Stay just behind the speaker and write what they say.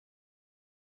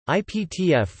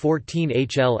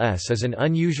IPTF14hls is an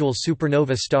unusual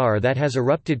supernova star that has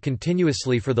erupted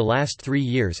continuously for the last 3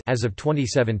 years as of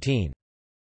 2017.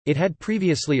 It had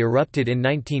previously erupted in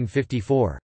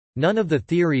 1954. None of the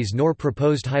theories nor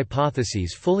proposed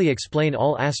hypotheses fully explain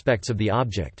all aspects of the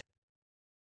object.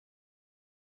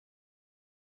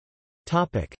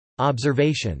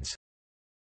 Observations.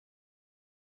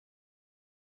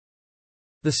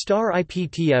 The star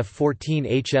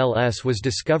IPTF14hls was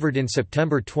discovered in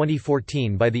September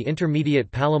 2014 by the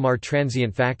Intermediate Palomar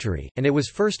Transient Factory, and it was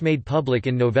first made public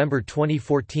in November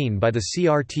 2014 by the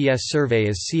CRTS survey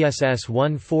as CSS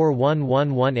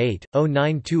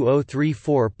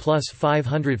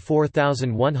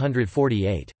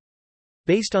 1411180-092034+504148.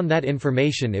 Based on that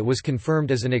information, it was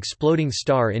confirmed as an exploding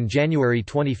star in January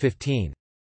 2015.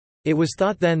 It was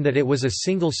thought then that it was a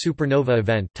single supernova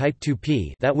event type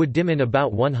 2P that would dim in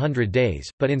about 100 days,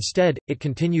 but instead, it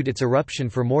continued its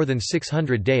eruption for more than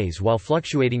 600 days while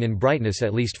fluctuating in brightness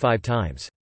at least 5 times.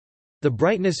 The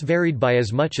brightness varied by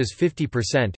as much as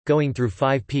 50%, going through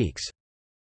 5 peaks.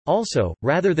 Also,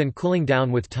 rather than cooling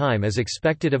down with time as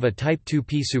expected of a Type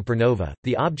 2P supernova,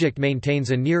 the object maintains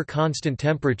a near-constant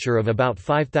temperature of about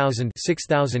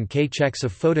 5,000–6,000 K. Checks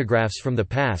of photographs from the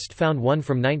past found one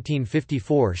from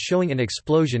 1954 showing an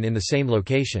explosion in the same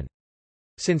location.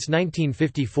 Since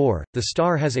 1954, the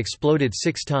star has exploded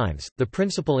 6 times. The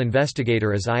principal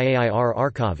investigator is IAIR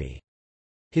Archive.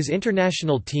 His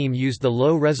international team used the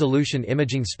Low-Resolution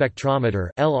Imaging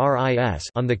Spectrometer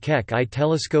on the Keck I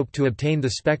telescope to obtain the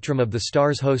spectrum of the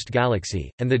star's host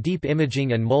galaxy, and the Deep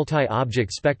Imaging and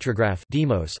Multi-Object Spectrograph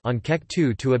on Keck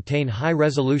II to obtain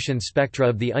high-resolution spectra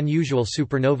of the unusual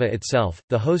supernova itself.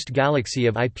 The host galaxy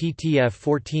of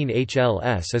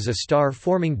IPTF14hls is a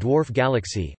star-forming dwarf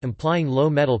galaxy, implying low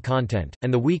metal content,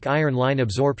 and the weak iron line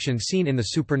absorption seen in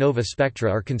the supernova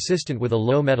spectra are consistent with a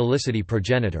low metallicity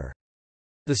progenitor.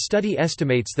 The study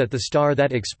estimates that the star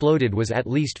that exploded was at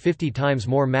least 50 times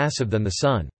more massive than the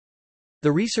Sun.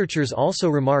 The researchers also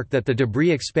remark that the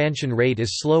debris expansion rate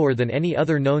is slower than any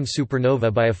other known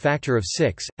supernova by a factor of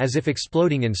 6, as if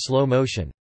exploding in slow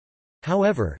motion.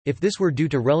 However, if this were due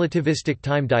to relativistic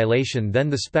time dilation,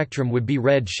 then the spectrum would be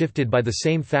red-shifted by the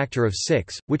same factor of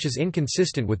 6, which is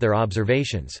inconsistent with their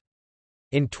observations.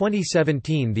 In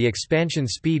 2017, the expansion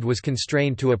speed was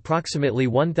constrained to approximately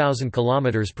 1,000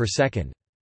 km per second.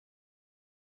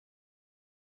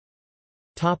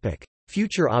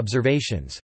 Future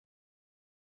observations.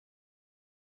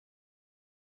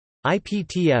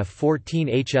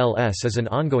 IPTF14hls is an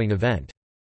ongoing event.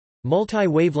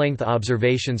 Multi-wavelength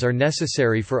observations are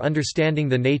necessary for understanding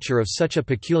the nature of such a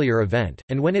peculiar event,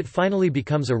 and when it finally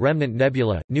becomes a remnant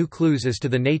nebula, new clues as to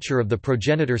the nature of the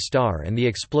progenitor star and the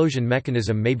explosion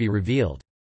mechanism may be revealed.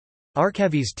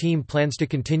 Archive's team plans to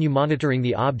continue monitoring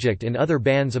the object in other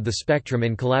bands of the spectrum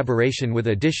in collaboration with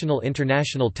additional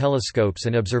international telescopes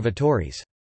and observatories.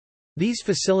 These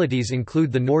facilities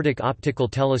include the Nordic Optical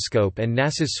Telescope and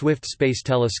NASA's Swift Space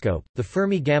Telescope, the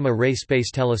Fermi Gamma Ray Space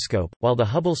Telescope, while the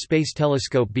Hubble Space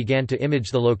Telescope began to image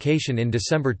the location in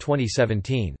December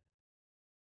 2017.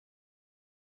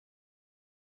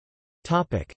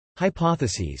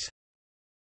 Hypotheses.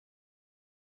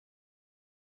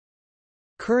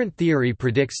 Current theory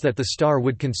predicts that the star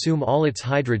would consume all its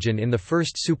hydrogen in the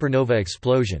first supernova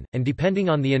explosion, and depending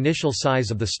on the initial size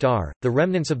of the star, the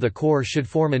remnants of the core should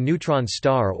form a neutron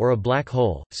star or a black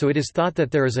hole, so it is thought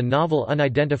that there is a novel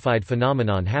unidentified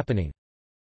phenomenon happening.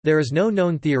 There is no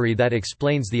known theory that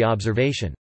explains the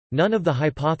observation. None of the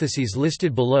hypotheses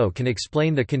listed below can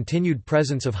explain the continued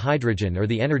presence of hydrogen or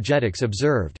the energetics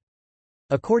observed.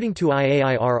 According to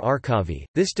IAIR Archive,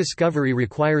 this discovery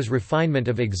requires refinement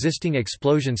of existing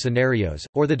explosion scenarios,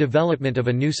 or the development of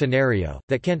a new scenario,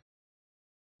 that can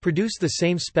produce the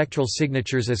same spectral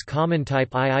signatures as common type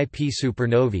IIP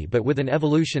supernovae but with an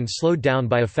evolution slowed down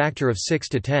by a factor of 6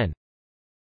 to 10,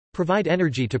 provide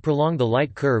energy to prolong the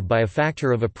light curve by a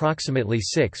factor of approximately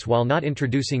 6 while not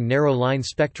introducing narrow-line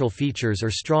spectral features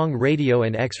or strong radio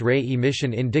and X-ray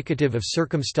emission indicative of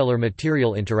circumstellar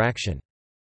material interaction.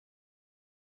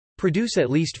 Produce at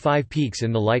least 5 peaks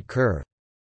in the light curve.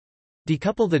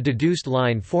 Decouple the deduced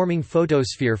line-forming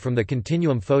photosphere from the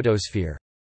continuum photosphere.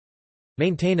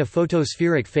 Maintain a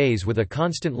photospheric phase with a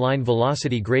constant line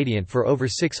velocity gradient for over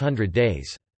 600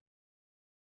 days.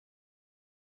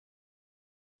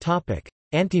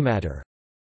 Antimatter.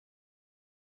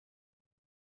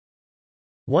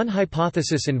 One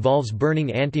hypothesis involves burning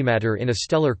antimatter in a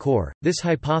stellar core. This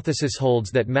hypothesis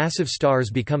holds that massive stars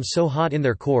become so hot in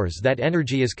their cores that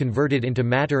energy is converted into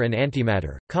matter and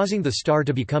antimatter, causing the star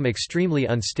to become extremely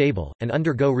unstable, and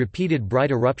undergo repeated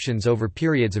bright eruptions over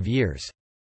periods of years.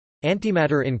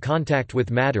 Antimatter in contact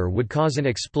with matter would cause an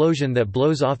explosion that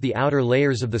blows off the outer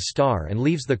layers of the star and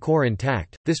leaves the core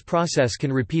intact. This process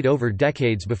can repeat over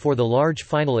decades before the large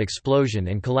final explosion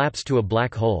and collapse to a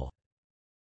black hole.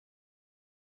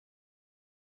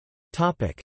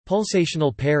 Topic: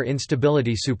 Pulsational pair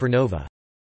instability supernova.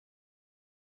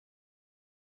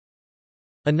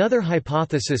 Another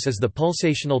hypothesis is the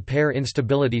pulsational pair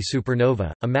instability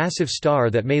supernova, a massive star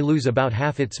that may lose about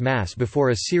half its mass before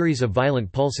a series of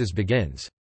violent pulses begins.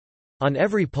 On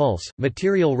every pulse,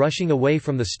 material rushing away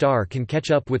from the star can catch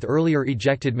up with earlier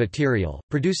ejected material,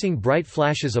 producing bright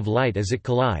flashes of light as it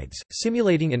collides,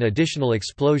 simulating an additional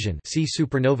explosion. See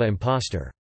supernova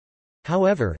imposter.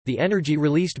 However, the energy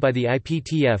released by the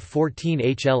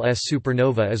IPTF14hls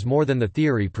supernova is more than the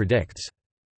theory predicts.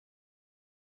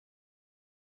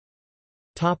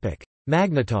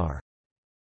 Magnetar.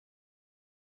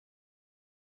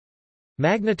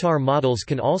 Magnetar models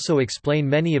can also explain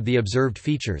many of the observed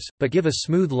features, but give a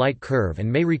smooth light curve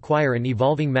and may require an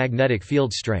evolving magnetic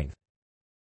field strength.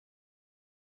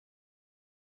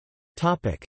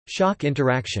 Shock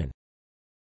interaction.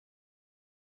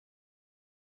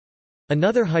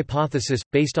 Another hypothesis,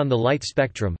 based on the light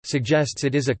spectrum, suggests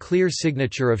it is a clear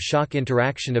signature of shock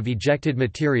interaction of ejected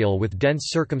material with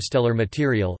dense circumstellar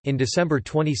material. In December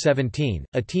 2017,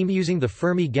 a team using the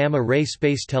Fermi Gamma Ray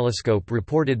Space Telescope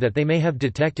reported that they may have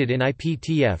detected in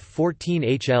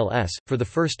IPTF14hls, for the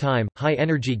first time,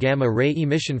 high-energy gamma ray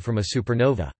emission from a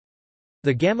supernova.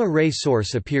 The gamma-ray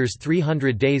source appears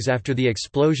 300 days after the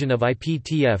explosion of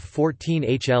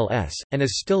IPTF14hls, and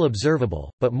is still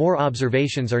observable, but more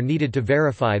observations are needed to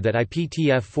verify that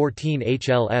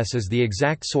IPTF14hls is the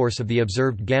exact source of the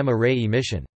observed gamma-ray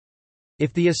emission.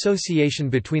 If the association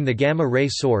between the gamma-ray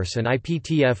source and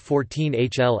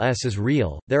IPTF14hls is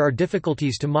real, there are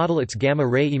difficulties to model its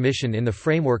gamma-ray emission in the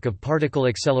framework of particle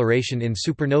acceleration in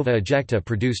supernova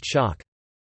ejecta-produced shock.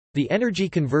 The energy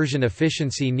conversion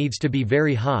efficiency needs to be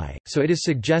very high, so it is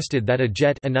suggested that a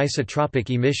jet anisotropic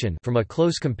emission from a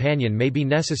close companion may be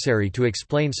necessary to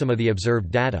explain some of the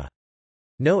observed data.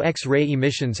 No X-ray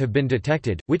emissions have been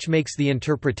detected, which makes the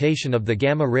interpretation of the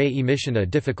gamma-ray emission a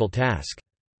difficult task.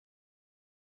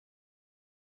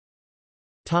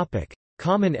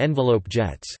 Common envelope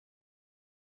jets.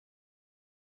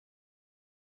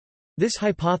 This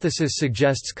hypothesis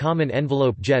suggests common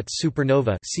envelope jets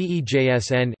supernova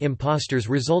imposters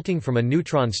resulting from a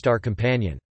neutron star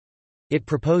companion. It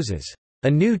proposes a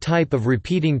new type of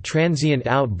repeating transient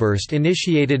outburst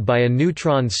initiated by a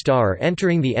neutron star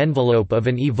entering the envelope of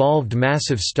an evolved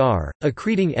massive star,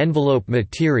 accreting envelope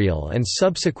material and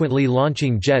subsequently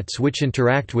launching jets which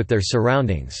interact with their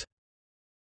surroundings.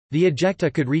 The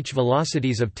ejecta could reach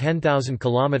velocities of 10,000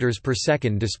 km per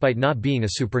second despite not being a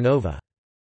supernova.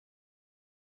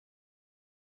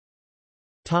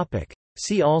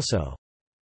 See also: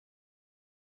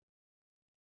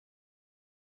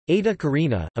 Eta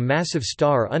Carina, a massive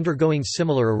star undergoing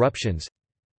similar eruptions.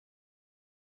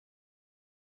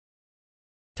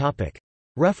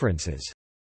 References.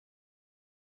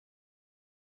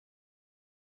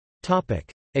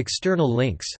 External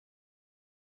links.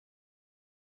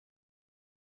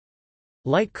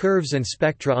 Light curves and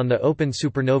spectra on the Open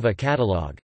Supernova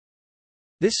Catalog.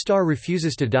 This star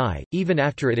refuses to die, even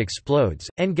after it explodes.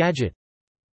 Engadget.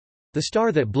 The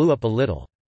star that blew up a little,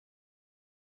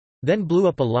 then blew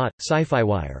up a lot. Sci-Fi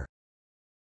Wire.